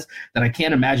size that I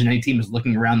can't imagine any team is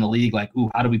looking around the league like, ooh,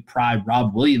 how do we pry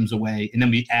Rob Williams away? And then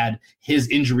we add his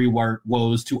injury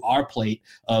woes to our plate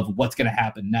of what's going to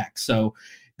happen next. So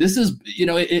this is,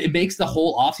 it makes the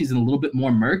whole offseason a little bit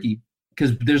more murky,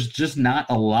 because there's just not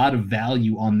a lot of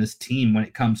value on this team when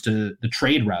it comes to the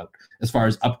trade route as far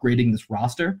as upgrading this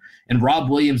roster. And Rob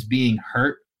Williams being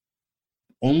hurt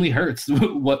only hurts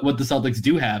what the Celtics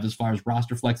do have as far as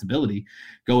roster flexibility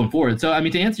going forward. So,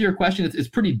 to answer your question, it's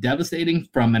pretty devastating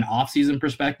from an offseason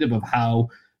perspective of how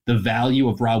the value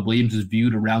of Rob Williams is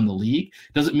viewed around the league.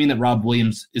 Doesn't mean that Rob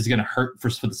Williams is going to hurt for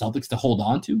the Celtics to hold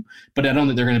on to, but I don't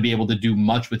think they're going to be able to do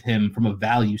much with him from a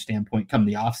value standpoint come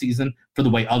the offseason for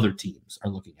the way other teams are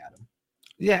looking at him.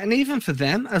 Yeah, and even for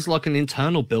them as like an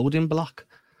internal building block.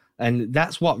 And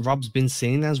that's what Rob's been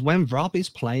seen as. When Rob is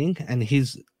playing and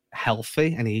he's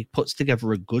healthy and he puts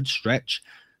together a good stretch,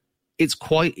 it's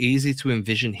quite easy to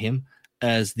envision him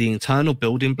as the internal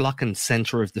building block and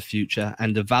center of the future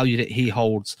and the value that he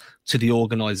holds to the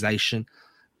organization.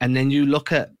 And then you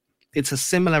look at, it's a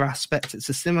similar aspect. It's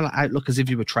a similar outlook as if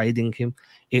you were trading him.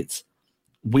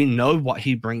 We know what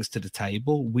he brings to the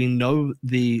table. We know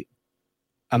the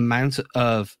amount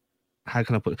of, how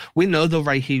can I put it? We know the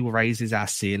way he raises our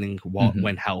ceiling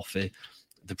when healthy.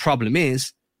 The problem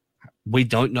is, we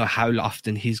don't know how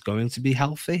often he's going to be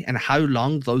healthy and how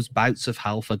long those bouts of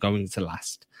health are going to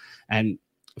last. And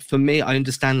for me, I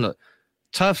understand that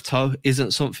turf toe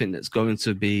isn't something that's going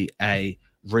to be a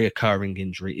reoccurring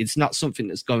injury. It's not something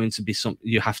that's going to be something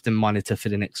you have to monitor for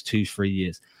the next 2-3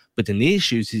 years. But the knee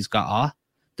issues he's got are,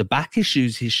 the back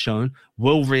issues he's shown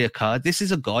will reoccur. This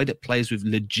is a guy that plays with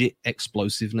legit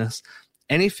explosiveness.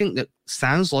 Anything that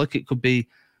sounds like it could be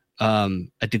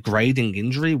a degrading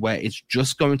injury where it's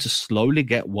just going to slowly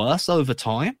get worse over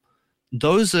time,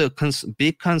 those are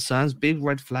big concerns, big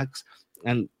red flags.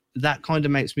 And that kind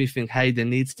of makes me think, hey, there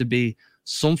needs to be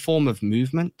some form of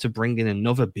movement to bring in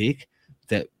another big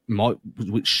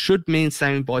which should mean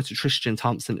saying bye to Tristan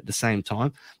Thompson at the same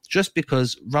time, just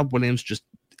because Rob Williams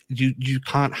you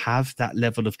can't have that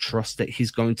level of trust that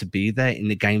he's going to be there in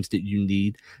the games that you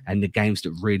need and the games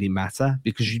that really matter,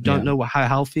 because you don't know how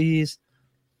healthy he is.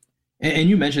 And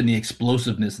you mentioned the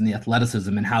explosiveness and the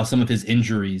athleticism and how some of his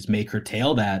injuries may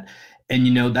curtail that. And,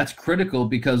 that's critical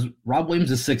because Rob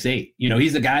Williams is 6'8".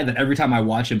 He's a guy that every time I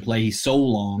watch him play, he's so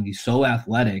long, he's so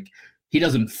athletic. He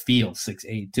doesn't feel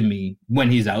 6'8" to me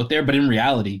when he's out there, but in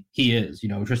reality, he is.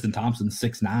 Tristan Thompson's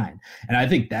 6'9". And I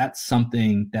think that's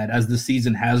something that as the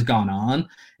season has gone on,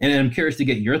 and I'm curious to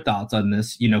get your thoughts on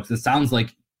this, because it sounds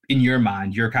like in your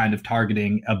mind, you're kind of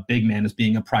targeting a big man as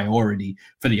being a priority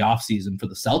for the offseason for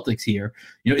the Celtics here.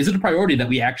 Is it a priority that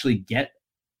we actually get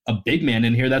a big man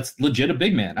in here that's legit a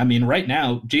big man? Right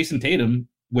now, Jason Tatum,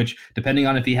 which depending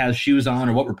on if he has shoes on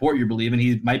or what report you're believing,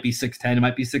 he might be 6'10", he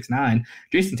might be 6'9".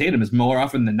 Jason Tatum is more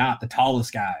often than not the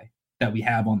tallest guy that we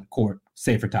have on the court,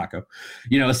 save for Taco.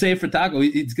 Save for Taco,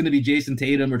 it's going to be Jason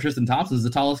Tatum or Tristan Thompson is the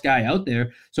tallest guy out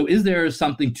there. So is there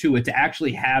something to it to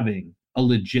actually having a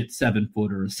legit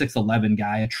 7-footer, a 6'11"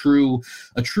 guy, a true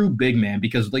big man?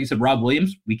 Because like you said, Rob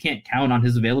Williams, we can't count on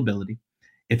his availability.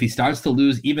 If he starts to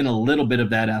lose even a little bit of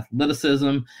that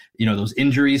athleticism, those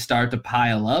injuries start to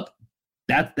pile up,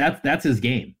 that's his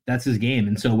game. That's his game.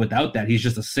 And so without that, he's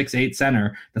just a 6'8"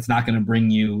 center that's not going to bring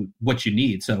you what you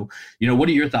need. So, what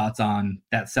are your thoughts on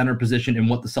that center position and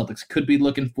what the Celtics could be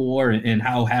looking for, and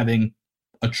how having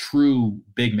a true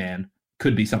big man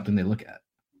could be something they look at?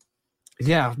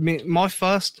 Yeah, I mean,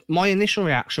 my initial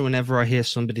reaction whenever I hear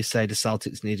somebody say the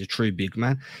Celtics need a true big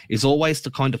man is always to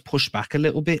kind of push back a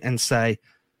little bit and say,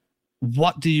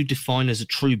 what do you define as a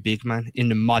true big man in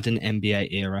the modern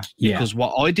NBA era? Yeah. Because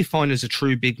what I define as a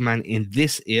true big man in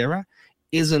this era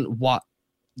isn't what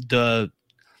the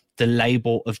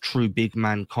label of true big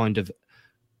man kind of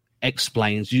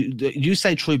explains. You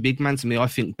say true big man to me, I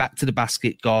think back to the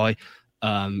basket guy,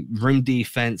 rim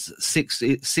defense,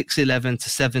 6'11" to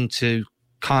 7'2",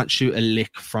 can't shoot a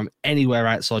lick from anywhere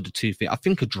outside the 2 feet. I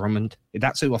think of Drummond.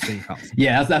 That's who I think of.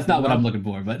 Yeah, that's not what I'm looking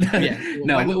for. But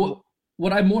no,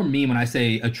 what I more mean when I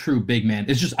say a true big man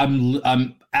is just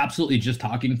I'm absolutely just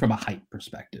talking from a height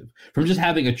perspective, from just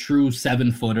having a true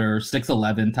 7-footer,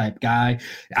 6'11" type guy.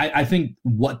 I think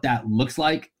what that looks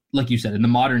like you said, in the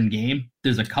modern game,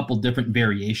 there's a couple different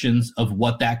variations of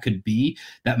what that could be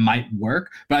that might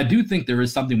work. But I do think there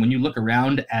is something when you look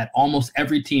around at almost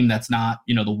every team that's not,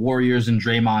 the Warriors and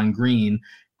Draymond Green,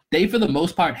 they, for the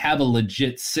most part, have a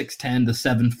legit 6'10" to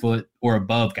 7 foot or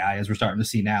above guy, as we're starting to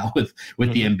see now with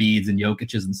the Embiids and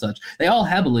Jokic's and such. They all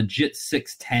have a legit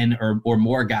 6'10" or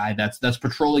more guy that's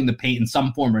patrolling the paint in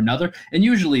some form or another. And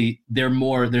usually their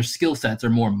skill sets are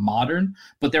more modern,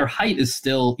 but their height is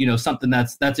still, something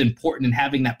that's important in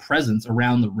having that presence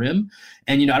around the rim.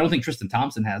 And, I don't think Tristan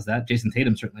Thompson has that. Jason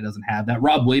Tatum certainly doesn't have that.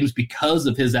 Rob Williams, because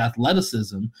of his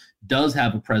athleticism, does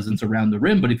have a presence around the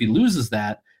rim. But if he loses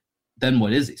that, then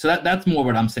what is he? So that's more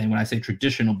what I'm saying when I say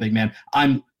traditional big man.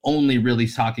 I'm only really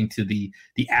talking to the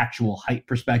actual height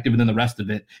perspective, and then the rest of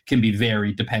it can be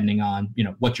varied depending on,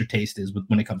 what your taste is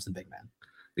when it comes to big man.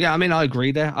 Yeah, I mean, I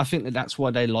agree there. I think that's why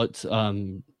they liked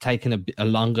taking a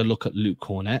longer look at Luke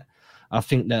Cornett. I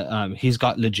think that he's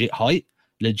got legit height,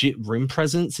 legit rim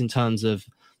presence in terms of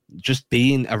just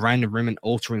being around the rim and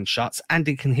altering shots, and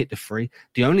he can hit the free.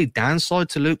 The only downside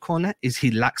to Luke Cornett is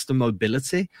he lacks the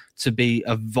mobility to be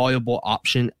a viable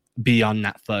option beyond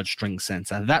that third string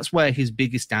center. That's where his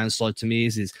biggest downside to me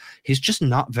is he's just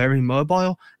not very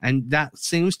mobile, and that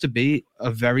seems to be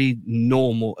a very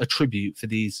normal attribute for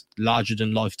these larger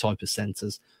than life type of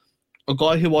centers. A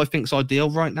guy who I think is ideal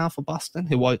right now for Boston,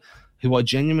 who I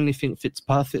genuinely think fits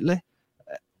perfectly,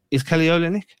 is Kelly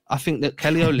Olynyk. I think that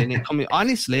Kelly Olynyk,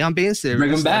 honestly, I'm being serious.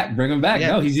 Bring him back.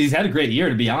 Yeah. No, he's had a great year,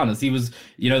 to be honest. He was,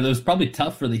 it was probably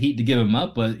tough for the Heat to give him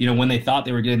up, but, when they thought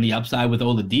they were getting the upside with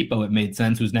Oladipo, it made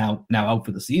sense, who's now out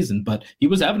for the season. But he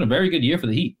was having a very good year for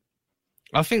the Heat.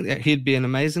 I think that he'd be an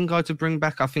amazing guy to bring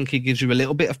back. I think he gives you a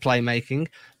little bit of playmaking,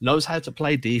 knows how to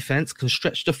play defense, can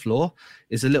stretch the floor,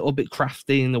 is a little bit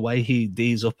crafty in the way he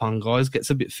D's up on guys, gets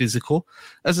a bit physical.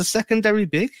 As a secondary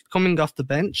big coming off the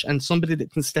bench and somebody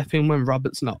that can step in when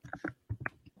Robert's not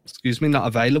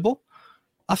available,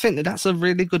 I think that that's a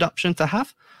really good option to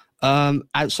have.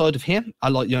 Outside of him, I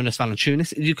like Jonas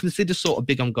Valanciunas. You can see the sort of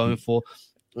big I'm going for.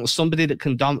 Somebody that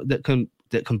can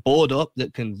board up,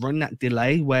 that can run that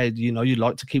delay where, you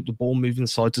like to keep the ball moving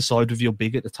side to side with your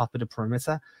big at the top of the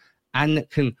perimeter, and that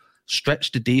can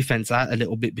stretch the defense out a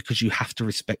little bit because you have to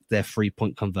respect their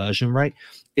 3-point conversion rate.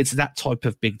 It's that type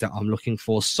of big that I'm looking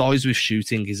for. Size with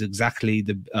shooting is exactly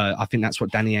I think that's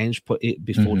what Danny Ainge put it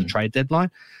before the trade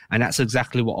deadline. And that's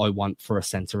exactly what I want for a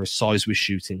center, is size with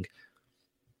shooting.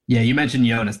 Yeah, you mentioned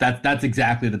Jonas. That's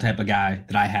exactly the type of guy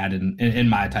that I had in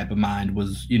my type of mind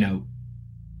was,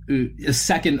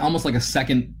 almost like a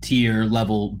second tier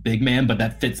level big man, but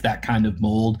that fits that kind of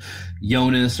mold.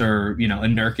 Jonas or, a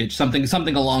Nurkic,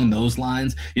 something along those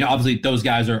lines. Obviously those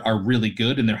guys are really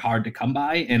good and they're hard to come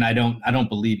by. And I don't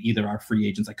believe either are free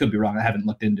agents. I could be wrong. I haven't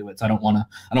looked into it. So I don't want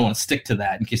to stick to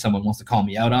that in case someone wants to call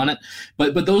me out on it.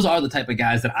 But those are the type of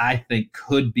guys that I think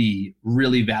could be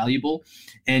really valuable.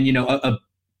 And,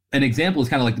 an example is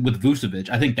kind of like with Vucevic.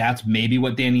 I think that's maybe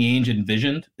what Danny Ainge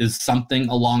envisioned, is something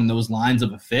along those lines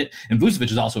of a fit. And Vucevic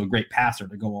is also a great passer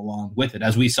to go along with it,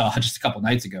 as we saw just a couple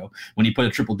nights ago when he put a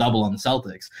triple-double on the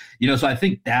Celtics. So I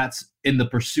think that's in the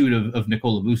pursuit of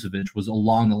Nikola Vucevic was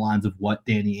along the lines of what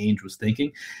Danny Ainge was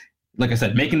thinking. Like I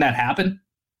said, making that happen,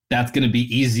 that's going to be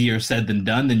easier said than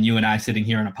done than you and I sitting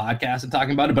here on a podcast and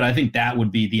talking about it. But I think that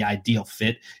would be the ideal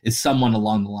fit, is someone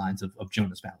along the lines of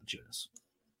Jonas Valanciunas.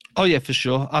 Oh, yeah, for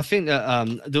sure. I think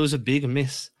that there was a big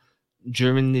miss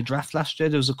during the draft last year.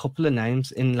 There was a couple of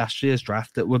names in last year's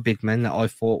draft that were big men that I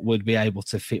thought would be able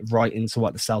to fit right into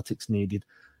what the Celtics needed.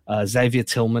 Xavier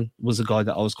Tillman was a guy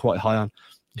that I was quite high on.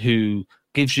 who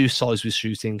gives you size with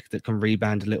shooting, that can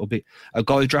rebound a little bit. A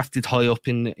guy drafted high up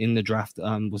in the draft,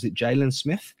 was it Jalen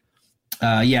Smith?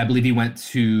 Yeah, I believe he went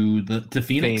to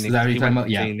Phoenix. Is that what you're talking about?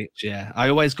 Yeah. Phoenix, yeah. I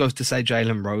always go to say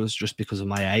Jalen Rose just because of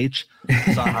my age,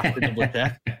 so I have to double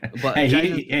check. But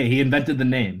hey, he invented the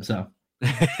name, so.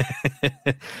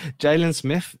 Jalen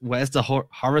Smith wears the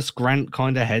Horace Grant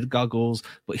kind of head goggles,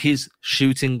 but his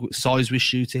shooting size with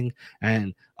shooting,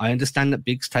 and I understand that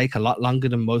bigs take a lot longer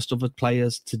than most other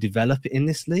players to develop in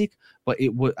this league, but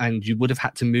you would have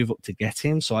had to move up to get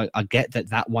him. So I get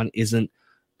that one isn't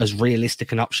as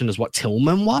realistic an option as what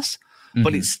Tillman was,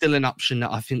 but it's still an option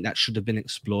that I think that should have been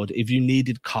explored. If you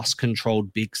needed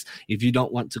cost-controlled bigs, if you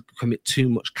don't want to commit too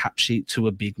much cap sheet to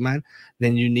a big man,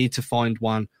 then you need to find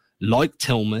one like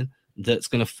Tillman that's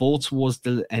going to fall towards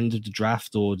the end of the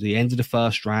draft or the end of the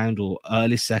first round or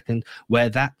early second, where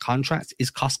that contract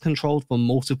is cost-controlled for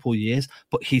multiple years,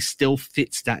 but he still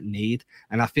fits that need.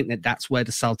 And I think that's where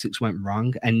the Celtics went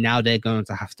wrong, and now they're going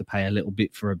to have to pay a little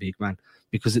bit for a big man,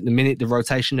 because at the minute the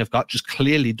rotation they've got just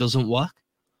clearly doesn't work.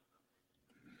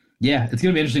 Yeah, it's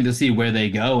going to be interesting to see where they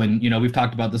go. And, we've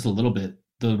talked about this a little bit.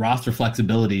 The roster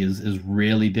flexibility is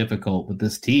really difficult with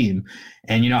this team.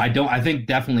 And, I think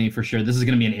definitely for sure this is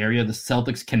going to be an area the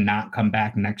Celtics cannot come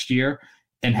back next year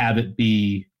and have it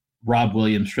be Rob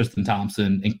Williams, Tristan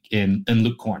Thompson, and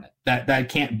Luke Cornett. That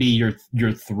can't be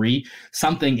your three.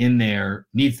 Something in there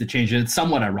needs to change. And it's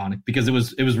somewhat ironic because it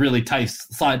was really Tice.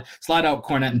 Slide out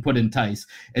Cornett and put in Tice.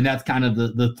 And that's kind of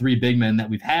the three big men that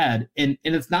we've had. And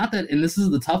it's not that, and this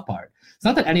is the tough part, it's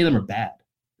not that any of them are bad.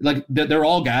 Like, they're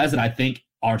all guys that I think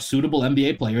are suitable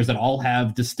NBA players that all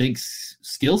have distinct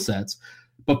skill sets.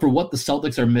 But for what the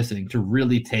Celtics are missing to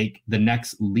really take the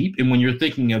next leap, and when you're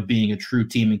thinking of being a true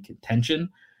team in contention,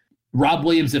 Rob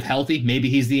Williams, if healthy, maybe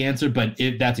he's the answer, but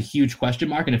that's a huge question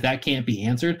mark. And if that can't be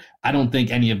answered, I don't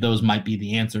think any of those might be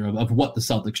the answer of what the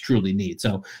Celtics truly need.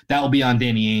 So that will be on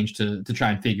Danny Ainge to try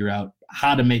and figure out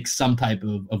how to make some type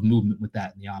of movement with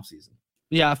that in the offseason.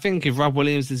 Yeah, I think if Rob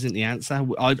Williams isn't the answer,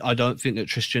 I don't think that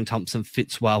Tristan Thompson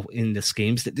fits well in the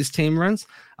schemes that this team runs.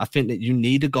 I think that you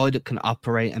need a guy that can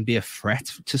operate and be a threat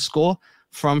to score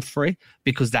from free,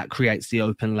 because that creates the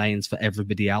open lanes for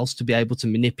everybody else to be able to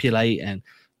manipulate and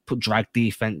put drag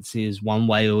defenses one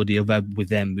way or the other with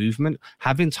their movement.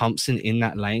 Having Thompson in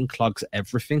that lane clogs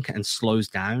everything and slows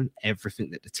down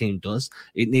everything that the team does.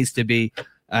 It needs to be,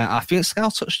 I think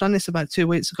Scal touched on this about 2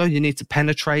 weeks ago, you need to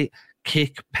penetrate,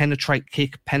 kick, penetrate,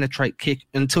 kick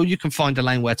until you can find a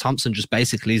lane where Thompson just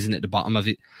basically isn't at the bottom of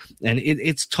it. And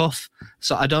it's tough.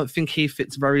 So I don't think he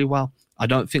fits very well. I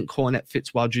don't think Cornett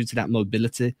fits well due to that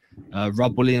mobility.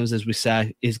 Rob Williams, as we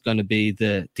say, is going to be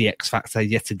the X factor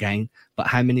yet again. But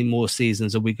how many more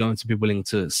seasons are we going to be willing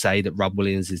to say that Rob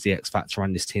Williams is the X factor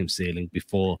on this team's ceiling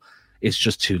before it's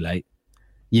just too late?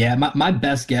 Yeah, my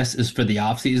best guess is for the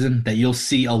offseason that you'll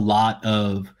see a lot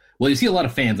of, you see a lot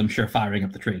of fans, I'm sure, firing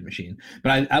up the trade machine.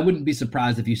 But I wouldn't be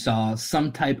surprised if you saw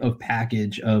some type of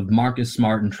package of Marcus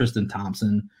Smart and Tristan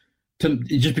Thompson,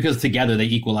 just because together they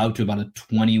equal out to about a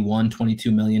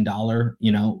 $22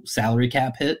 million, salary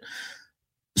cap hit.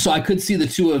 So I could see the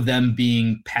two of them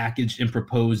being packaged in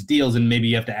proposed deals, and maybe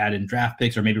you have to add in draft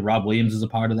picks, or maybe Rob Williams is a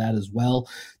part of that as well.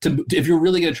 If you're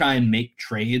really going to try and make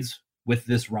trades with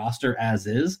this roster as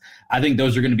is, I think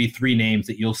those are going to be three names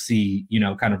that you'll see,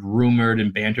 kind of rumored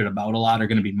and bantered about a lot, are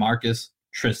going to be Marcus,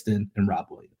 Tristan, and Rob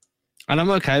Williams. And I'm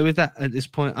okay with that at this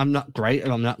point. I'm not great,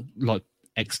 and I'm not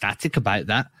ecstatic about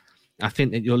that. I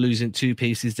think that you're losing two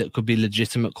pieces that could be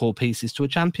legitimate core pieces to a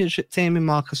championship team in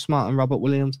Marcus Smart and Robert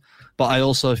Williams. But I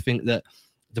also think that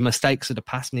the mistakes of the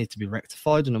past need to be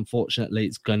rectified. And unfortunately,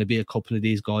 it's going to be a couple of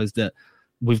these guys that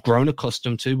we've grown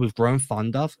accustomed to, we've grown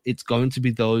fond of. It's going to be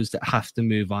those that have to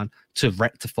move on to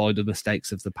rectify the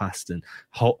mistakes of the past, and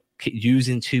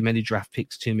using too many draft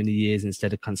picks too many years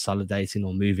instead of consolidating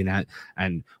or moving out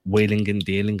and wheeling and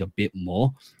dealing a bit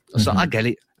more. So I get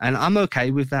it, and I'm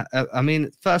okay with that. I mean,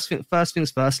 first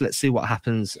things first. Let's see what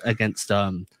happens against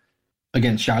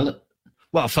Charlotte.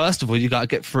 Well, first of all, you got to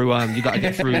get through. You got to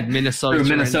get through Minnesota, through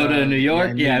Minnesota and New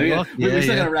York. Yeah, New York. We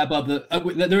still got to wrap up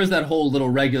there is that whole little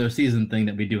regular season thing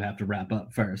that we do have to wrap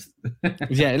up first.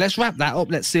 Yeah, let's wrap that up.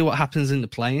 Let's see what happens in the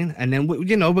play-in, and then we're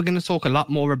going to talk a lot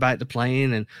more about the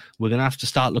play-in, and we're going to have to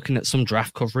start looking at some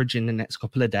draft coverage in the next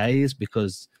couple of days,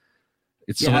 because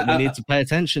it's something we need to pay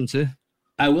attention to.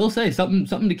 I will say something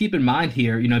to keep in mind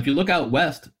here. If you look out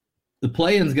west, the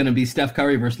play-in is going to be Steph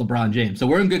Curry versus LeBron James. So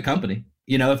we're in good company.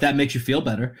 If that makes you feel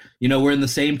better. We're in the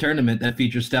same tournament that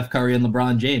features Steph Curry and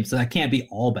LeBron James. So that can't be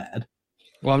all bad.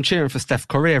 Well, I'm cheering for Steph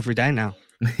Curry every day now.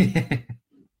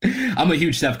 I'm a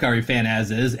huge Steph Curry fan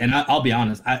as is. And I'll be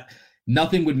honest,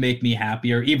 nothing would make me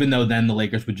happier, even though then the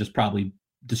Lakers would just probably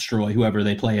destroy whoever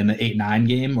they play in the 8-9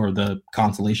 game or the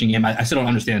consolation game. I still don't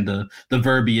understand the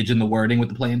verbiage and the wording with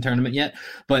the play-in tournament yet,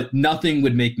 but nothing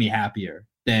would make me happier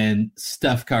than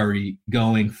Steph Curry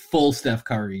going full Steph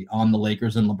Curry on the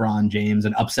Lakers and LeBron James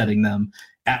and upsetting them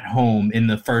at home in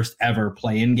the first ever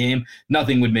play-in game.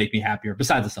 Nothing would make me happier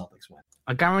besides the Celtics win.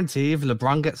 I guarantee if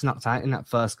LeBron gets knocked out in that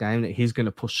first game that he's going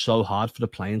to push so hard for the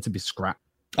play-in to be scrapped.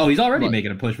 Oh, he's already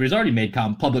making a push, but he's already made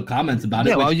public comments about it.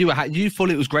 Yeah, well, you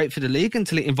thought it was great for the league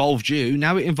until it involved you.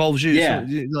 Now it involves you. Yeah.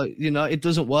 So, it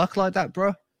doesn't work like that,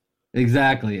 bro.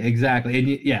 Exactly. And exactly.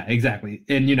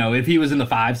 And, if he was in the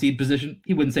 5 seed position,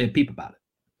 he wouldn't say a peep about it.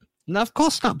 No, of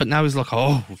course not. But now he's like,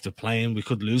 oh, if they're playing, we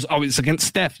could lose. Oh, it's against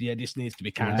Steph. Yeah, this needs to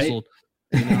be cancelled.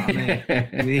 Right? You know what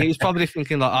I mean? He's probably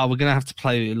thinking like, oh, we're going to have to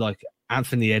play like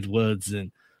Anthony Edwards and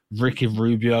Ricky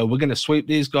Rubio. We're going to sweep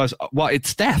these guys. What? It's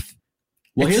Steph.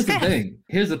 Well, here's the thing.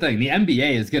 The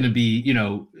NBA is going to be,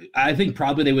 I think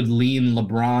probably they would lean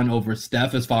LeBron over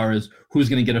Steph as far as who's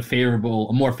going to get a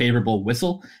more favorable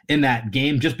whistle in that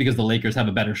game, just because the Lakers have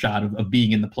a better shot of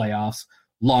being in the playoffs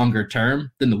longer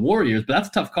term than the Warriors. But that's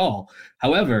a tough call.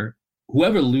 However,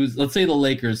 whoever loses, let's say the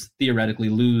Lakers theoretically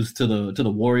lose to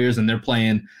the Warriors and they're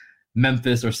playing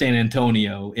Memphis or San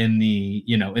Antonio in the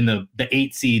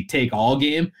 8 seed take all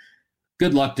game.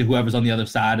 Good luck to whoever's on the other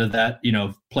side of that,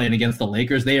 playing against the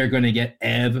Lakers. They are going to get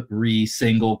every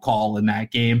single call in that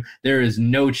game. There is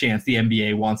no chance the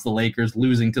NBA wants the Lakers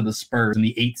losing to the Spurs in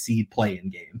the 8 seed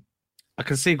play-in game. I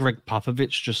can see Greg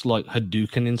Popovich just like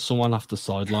Hadoukening someone off the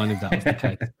sideline if that was the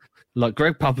case. Like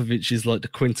Greg Popovich is like the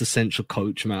quintessential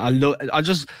coach, man.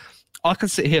 I can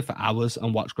sit here for hours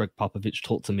and watch Greg Popovich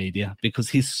talk to media because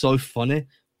he's so funny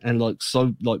and like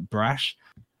so like brash.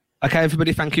 Okay,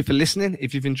 everybody, thank you for listening.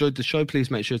 If you've enjoyed the show, please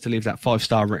make sure to leave that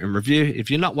 5-star written review. If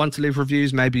you're not one to leave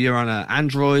reviews, maybe you're on an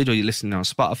Android or you're listening on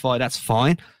Spotify, that's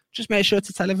fine. Just make sure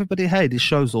to tell everybody, hey, this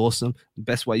show's awesome. The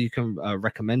best way you can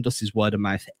recommend us is word of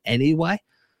mouth anyway.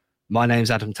 My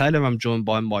name's Adam Taylor. I'm joined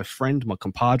by my friend, my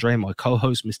compadre, my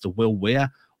co-host, Mr. Will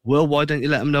Weir. Will, why don't you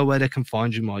let them know where they can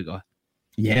find you, my guy?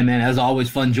 Yeah, man, as always,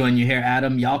 fun joining you here,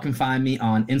 Adam. Y'all can find me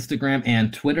on Instagram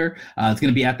and Twitter. It's going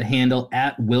to be at the handle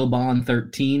at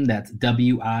Willbon13. That's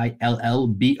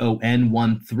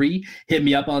WILLBON13. Hit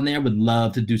me up on there. Would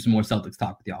love to do some more Celtics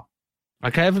talk with y'all.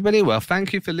 Okay, everybody. Well,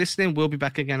 thank you for listening. We'll be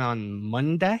back again on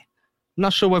Monday.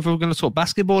 Not sure whether we're going to talk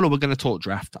basketball or we're going to talk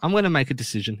draft. I'm going to make a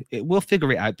decision. We'll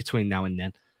figure it out between now and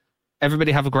then.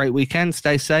 Everybody have a great weekend.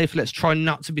 Stay safe. Let's try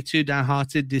not to be too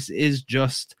downhearted. This is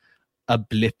just a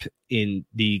blip in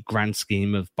the grand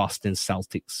scheme of Boston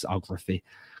Celtics geography.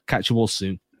 Catch you all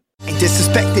soon. Ain't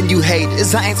disrespecting you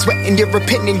haters, I ain't sweating your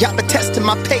opinion. Y'all been testing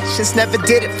my patience, never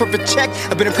did it for a check.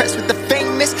 I've been impressed with the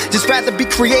famous, just rather be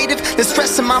creative than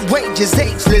stressing my wages.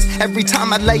 Ageless, every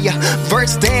time I lay a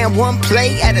verse down, one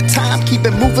play at a time, keep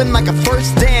it moving like a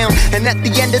first down. And at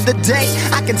the end of the day,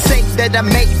 I can say that I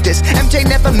made this. MJ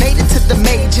never made it to the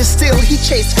majors, still he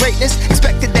chased greatness,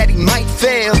 expected that he might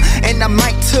fail, and I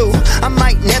might too. I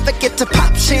might never get to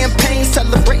pop champagne,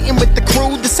 celebrating with the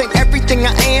crew. This ain't everything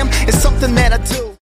I am, it's something that I do.